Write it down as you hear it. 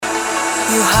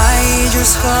You hide your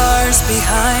scars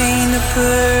behind a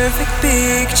perfect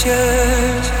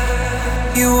picture.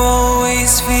 You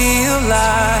always feel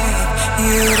like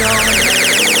you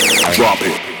don't. Drop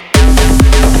it.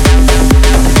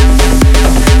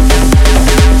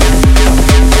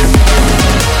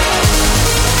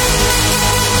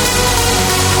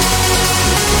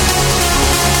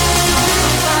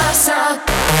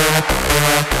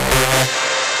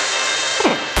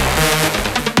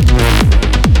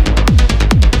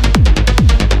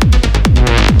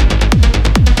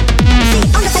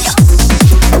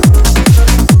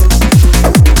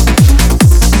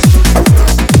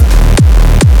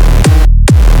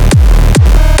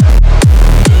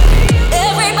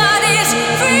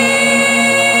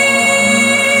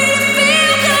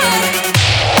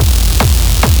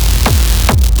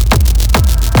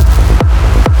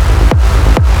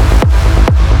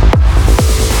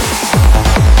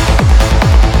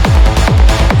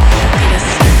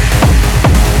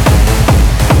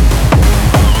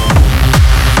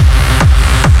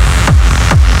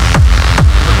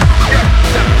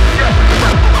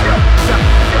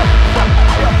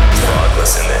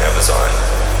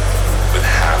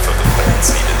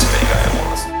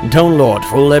 Download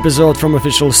full episode from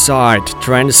official site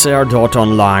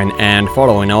tranceair.online and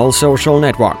follow in all social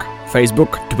network: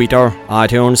 Facebook, Twitter,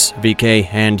 iTunes, VK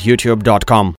and YouTube.com.